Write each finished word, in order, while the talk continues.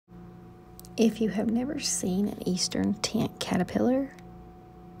If you have never seen an eastern tent caterpillar,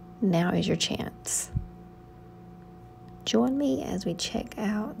 now is your chance. Join me as we check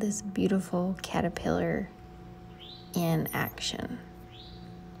out this beautiful caterpillar in action.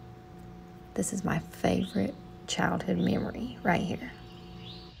 This is my favorite childhood memory right here.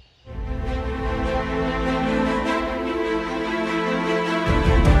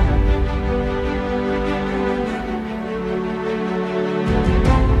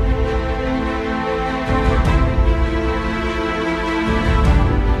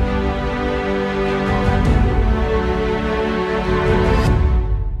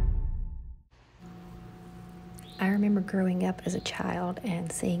 I remember growing up as a child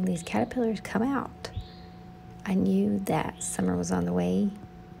and seeing these caterpillars come out. I knew that summer was on the way,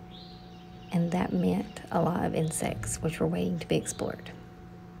 and that meant a lot of insects which were waiting to be explored.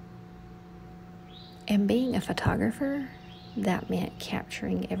 And being a photographer, that meant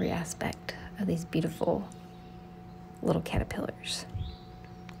capturing every aspect of these beautiful little caterpillars.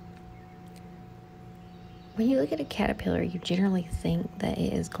 When you look at a caterpillar, you generally think that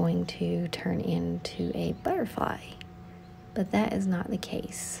it is going to turn into a butterfly, but that is not the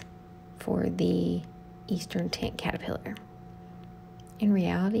case for the eastern tent caterpillar. In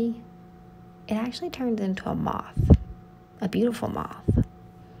reality, it actually turns into a moth, a beautiful moth.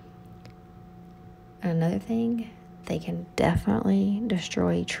 And another thing, they can definitely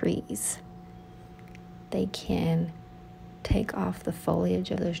destroy trees. They can take off the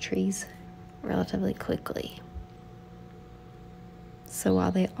foliage of those trees relatively quickly. So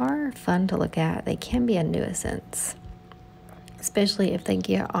while they are fun to look at, they can be a nuisance, especially if they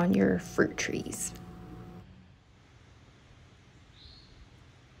get on your fruit trees.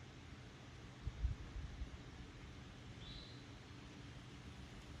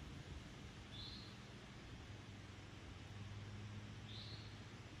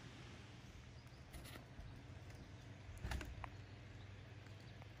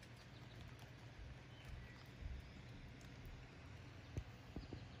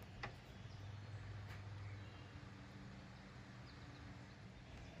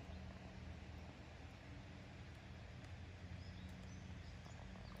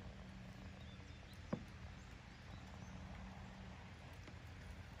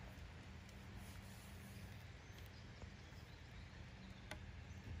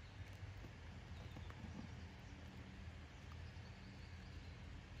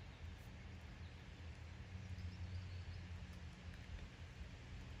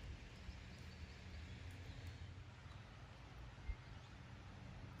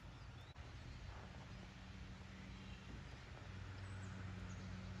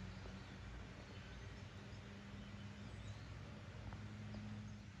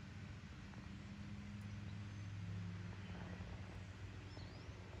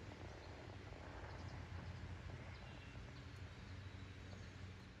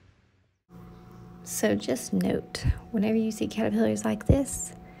 So just note, whenever you see caterpillars like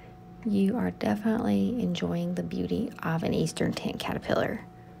this, you are definitely enjoying the beauty of an eastern tent caterpillar,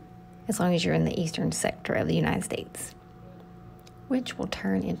 as long as you're in the eastern sector of the United States, which will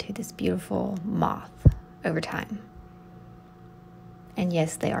turn into this beautiful moth over time. And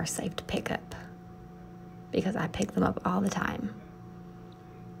yes, they are safe to pick up, because I pick them up all the time.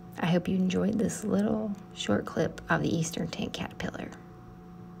 I hope you enjoyed this little short clip of the eastern tent caterpillar.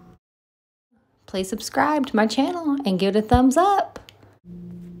 Please subscribe to my channel and give it a thumbs up.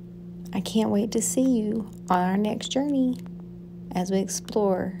 I can't wait to see you on our next journey as we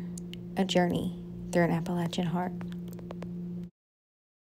explore a journey through an Appalachian heart.